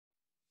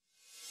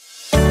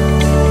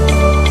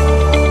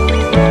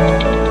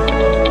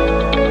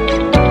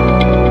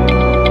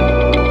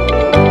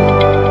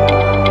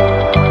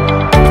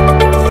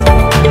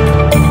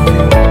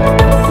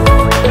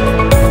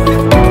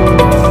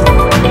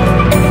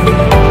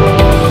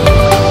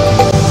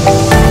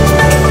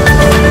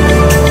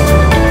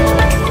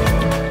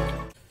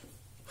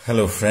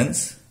Hello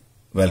friends,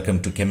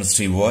 welcome to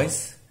Chemistry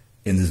Voice.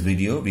 In this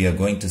video we are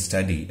going to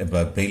study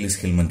about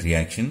Baylis-Hillman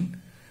reaction,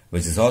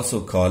 which is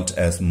also called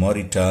as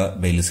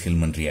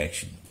Morita-Baylis-Hillman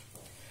reaction.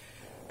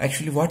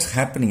 Actually, what's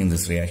happening in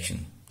this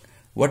reaction?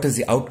 What is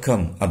the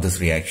outcome of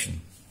this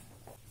reaction?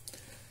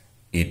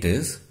 It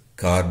is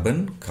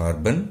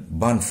carbon-carbon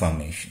bond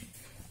formation.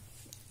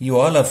 You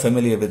all are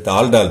familiar with the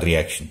aldol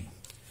reaction.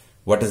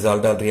 What is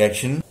aldol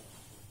reaction?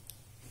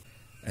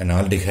 An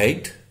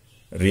aldehyde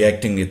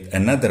reacting with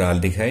another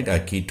aldehyde or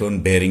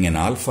ketone bearing an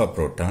alpha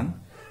proton,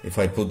 if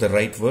I put the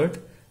right word,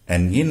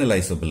 an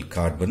enolizable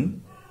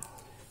carbon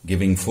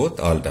giving forth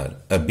aldol,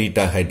 a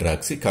beta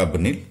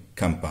hydroxycarbonyl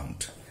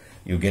compound.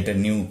 You get a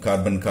new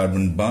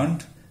carbon-carbon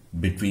bond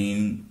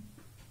between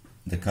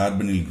the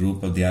carbonyl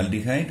group of the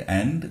aldehyde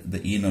and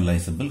the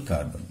enolizable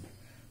carbon.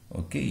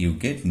 Okay, you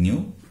get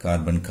new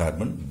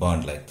carbon-carbon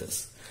bond like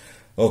this.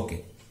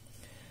 Okay,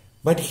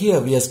 but here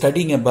we are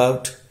studying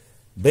about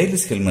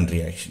Baylis-Hillman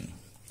reaction.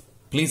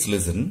 Please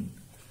listen.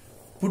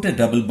 Put a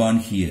double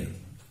bond here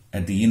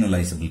at the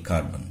enolizable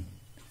carbon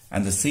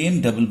and the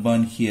same double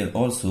bond here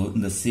also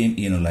in the same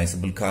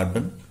enolizable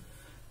carbon.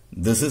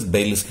 This is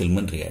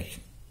Baylis-Hillman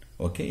reaction.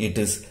 Okay, it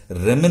is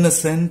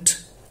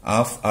reminiscent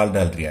of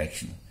aldol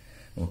reaction.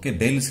 Okay,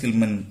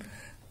 Baylis-Hillman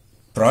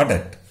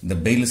product, the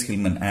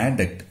Baylis-Hillman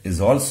adduct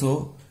is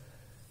also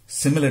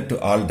similar to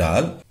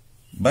aldol,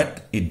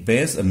 but it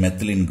bears a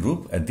methylene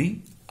group at the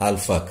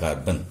alpha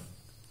carbon.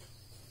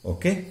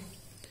 Okay.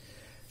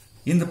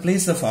 In the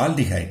place of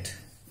aldehyde,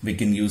 we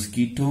can use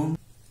ketone,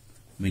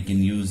 we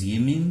can use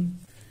imine.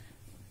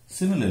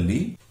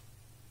 Similarly,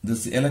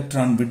 this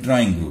electron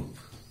withdrawing group.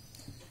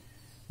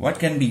 What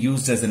can be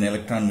used as an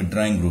electron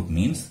withdrawing group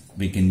means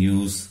we can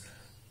use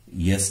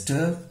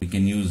ester, we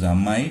can use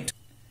amide,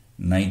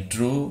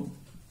 nitro,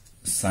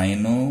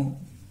 cyano,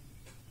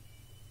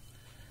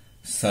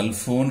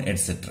 sulfone,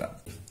 etc.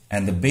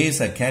 And the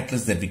base or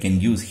catalyst that we can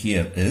use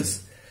here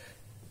is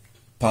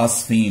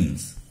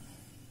phosphenes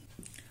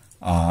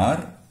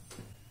or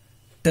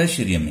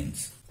tertiary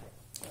amines.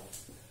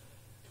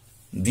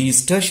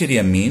 These tertiary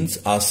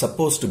amines are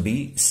supposed to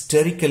be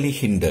sterically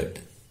hindered.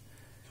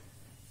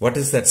 What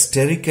is that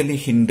sterically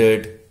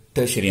hindered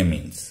tertiary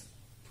amines?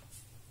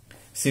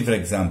 See, for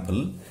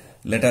example,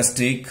 let us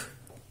take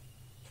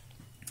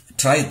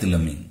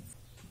triethylamine.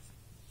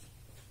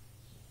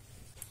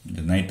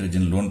 The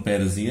nitrogen lone pair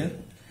is here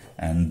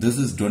and this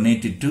is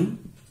donated to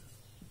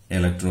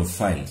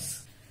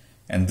electrophiles.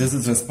 And this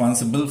is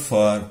responsible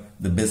for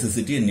the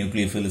basicity and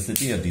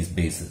nucleophilicity of these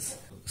bases.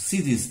 See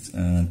these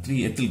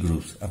three ethyl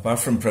groups, apart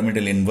from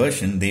pyramidal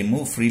inversion, they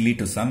move freely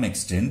to some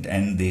extent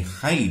and they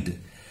hide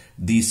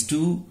these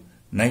two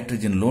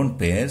nitrogen lone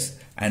pairs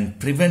and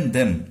prevent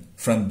them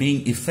from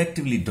being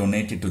effectively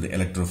donated to the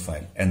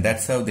electrophile. And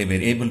that's how they were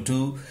able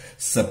to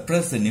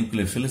suppress the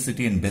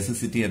nucleophilicity and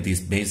basicity of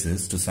these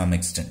bases to some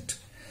extent.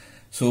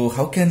 So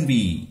how can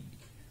we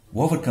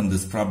overcome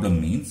this problem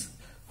means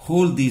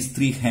hold these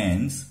three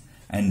hands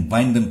and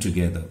bind them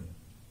together.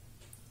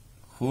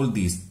 Hold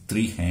these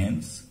three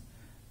hands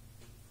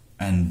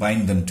and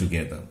bind them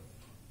together.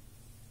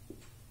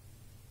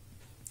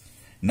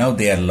 Now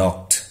they are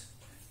locked.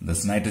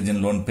 This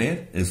nitrogen lone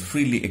pair is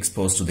freely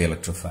exposed to the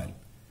electrophile.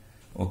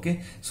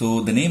 Okay,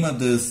 so the name of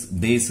this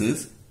base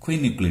is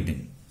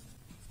quinuclidine.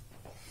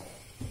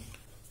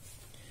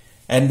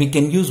 And we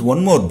can use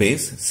one more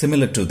base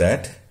similar to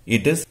that.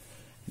 It is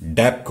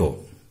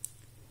DAPCO.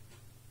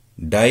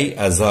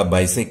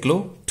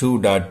 Diazobicyclo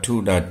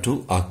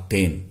 2.2.2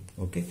 octane.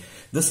 Okay,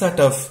 this sort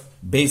of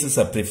bases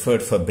are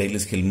preferred for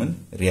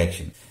Baylis-Hillman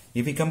reaction.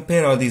 If we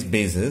compare all these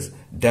bases,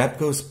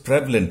 DAPCO is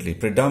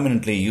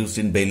predominantly used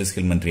in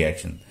Baylis-Hillman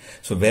reaction.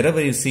 So wherever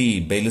you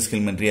see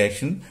Baylis-Hillman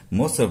reaction,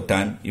 most of the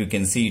time you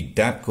can see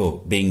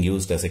DAPCO being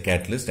used as a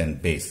catalyst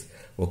and base.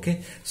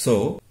 Okay,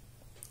 so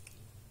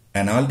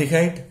an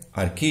aldehyde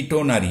or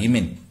ketone or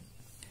imine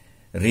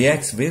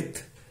reacts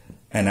with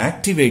an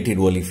activated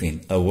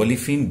olefin, a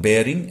olefin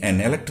bearing an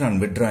electron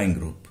withdrawing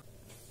group,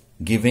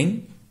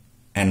 giving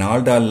an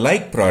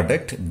aldol-like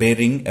product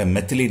bearing a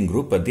methylene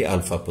group at the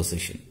alpha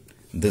position.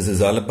 This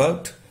is all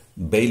about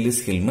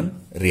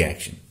Baylis-Hillman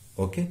reaction.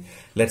 Okay,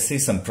 let's see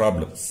some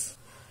problems.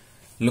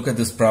 Look at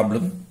this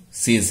problem,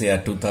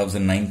 CSIR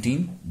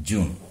 2019,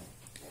 June.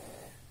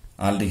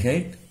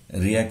 Aldehyde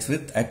reacts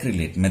with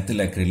acrylate, methyl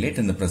acrylate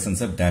in the presence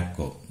of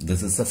DAPCO.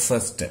 This is the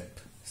first step.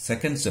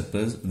 Second step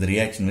is the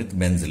reaction with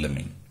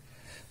benzylamine.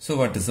 So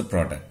what is the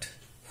product?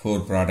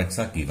 4 products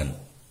are given.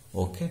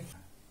 Okay.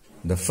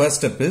 The first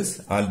step is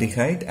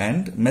aldehyde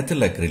and methyl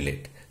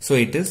acrylate. So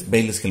it is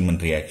Baylis-Hillman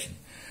reaction.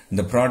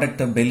 The product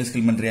of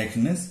Baylis-Hillman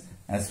reaction is,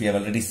 as we have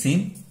already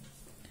seen,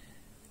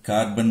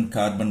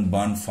 carbon-carbon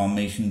bond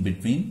formation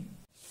between.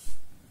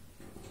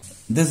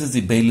 This is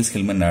the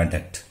Baylis-Hillman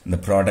adduct, the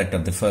product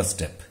of the first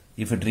step.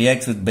 If it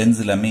reacts with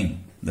benzylamine,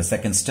 the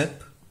second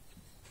step,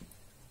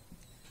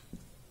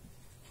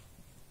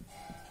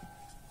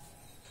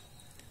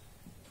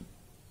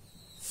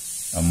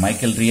 a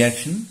Michael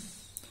reaction,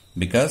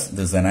 because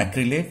this is an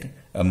acrylate,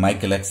 a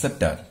Michael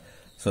acceptor.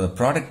 So the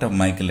product of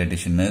Michael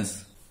addition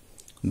is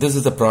This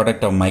is the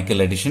product of Michael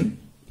addition.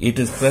 It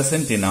is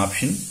present in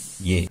option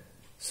A.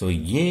 So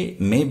A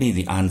may be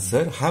the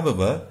answer.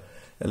 However,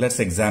 let's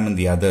examine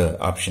the other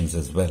options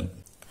as well.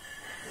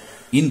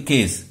 In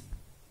case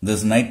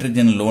this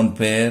nitrogen lone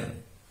pair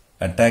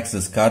attacks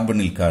this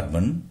carbonyl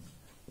carbon,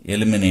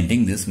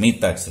 eliminating this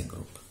methoxy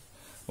group.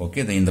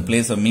 Okay, in the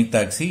place of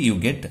methoxy, you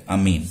get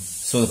amine.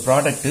 So the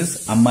product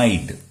is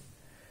amide.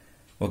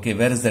 Okay,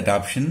 where is that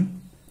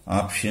option?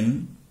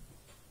 Option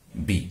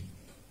B.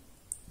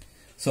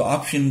 So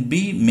option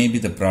B may be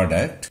the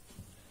product,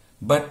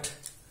 but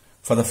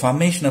for the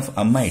formation of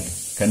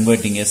amide,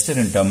 converting ester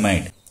into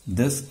amide,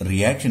 this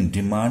reaction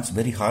demands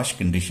very harsh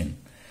condition,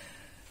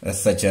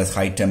 such as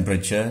high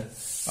temperature,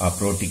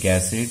 protic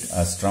acid,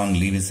 strong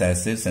Lewis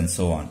acids, and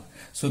so on.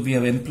 So we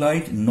have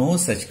employed no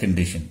such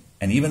condition,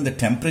 and even the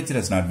temperature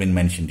has not been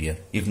mentioned here.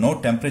 If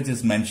no temperature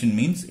is mentioned,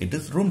 means it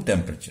is room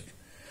temperature.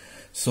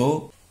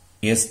 So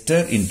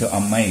ester into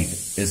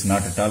amide is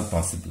not at all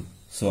possible.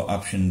 So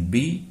option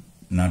B,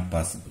 not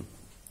possible.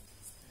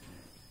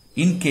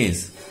 In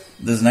case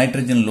this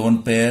nitrogen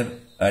lone pair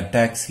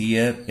attacks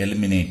here,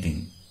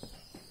 eliminating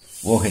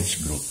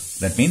OH group,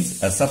 that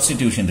means a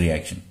substitution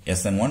reaction,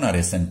 SN1 or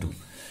SN2.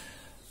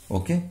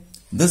 Okay,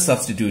 this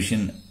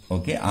substitution,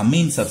 okay,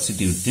 amine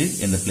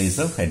substituted in the place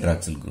of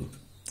hydroxyl group.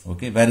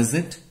 Okay, where is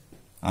it?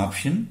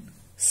 Option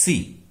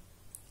C.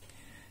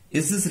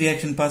 Is this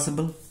reaction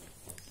possible?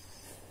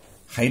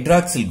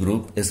 Hydroxyl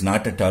group is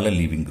not at all a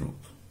leaving group.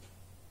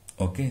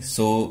 Okay,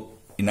 so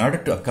in order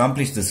to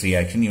accomplish this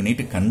reaction, you need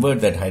to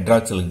convert that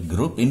hydroxyl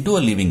group into a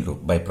leaving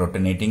group by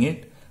protonating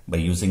it, by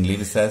using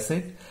Lewis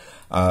acid,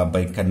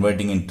 by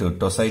converting into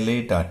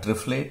tosylate or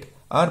triflate,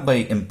 or by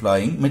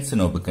employing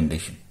Mitsunobu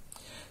condition.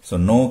 So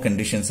no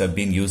conditions have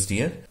been used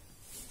here.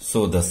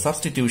 So the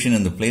substitution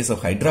in the place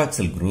of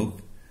hydroxyl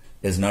group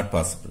is not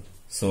possible.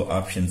 So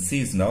option C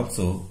is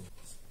also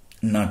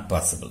not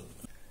possible.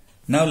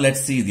 Now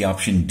let's see the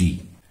option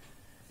D.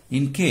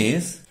 In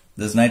case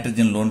this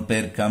nitrogen lone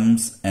pair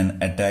comes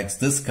and attacks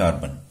this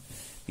carbon,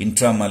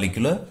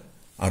 intramolecular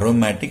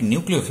aromatic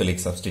nucleophilic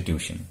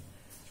substitution,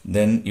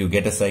 then you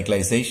get a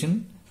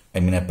cyclization, a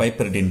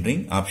piperidine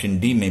ring. Option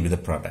D may be the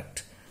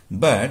product.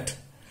 But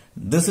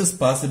this is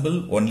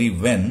possible only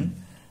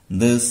when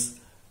this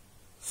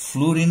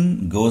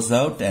fluorine goes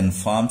out and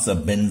forms a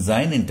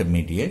benzyne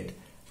intermediate,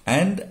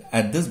 and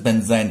at this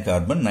benzyne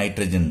carbon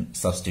nitrogen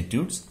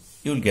substitutes,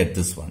 you will get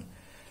this one.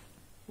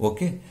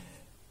 Okay.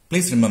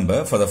 Please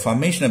remember, for the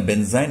formation of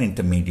benzyne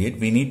intermediate,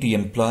 we need to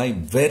employ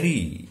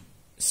very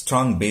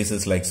strong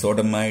bases like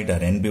sodamide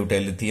or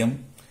N-butyllithium.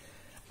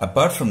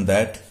 Apart from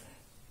that,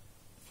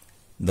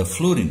 the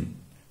fluorine,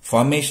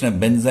 formation of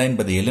benzyne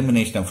by the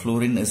elimination of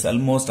fluorine is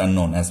almost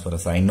unknown as far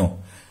as I know.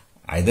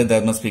 Either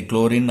there must be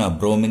chlorine or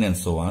bromine and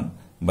so on,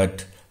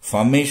 but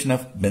formation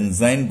of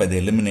benzyne by the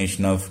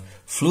elimination of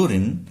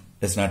fluorine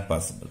is not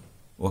possible.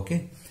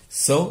 Okay,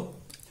 so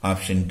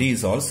option D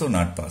is also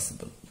not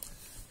possible.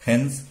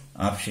 Hence,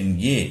 option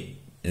A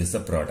is the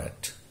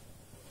product.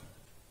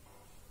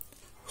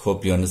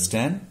 Hope you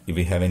understand. If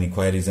you have any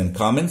queries and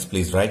comments,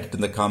 please write it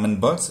in the comment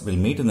box. We'll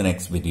meet in the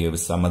next video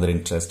with some other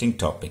interesting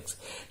topics.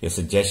 Your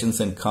suggestions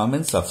and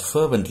comments are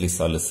fervently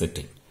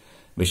solicited.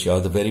 Wish you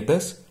all the very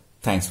best.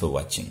 Thanks for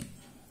watching.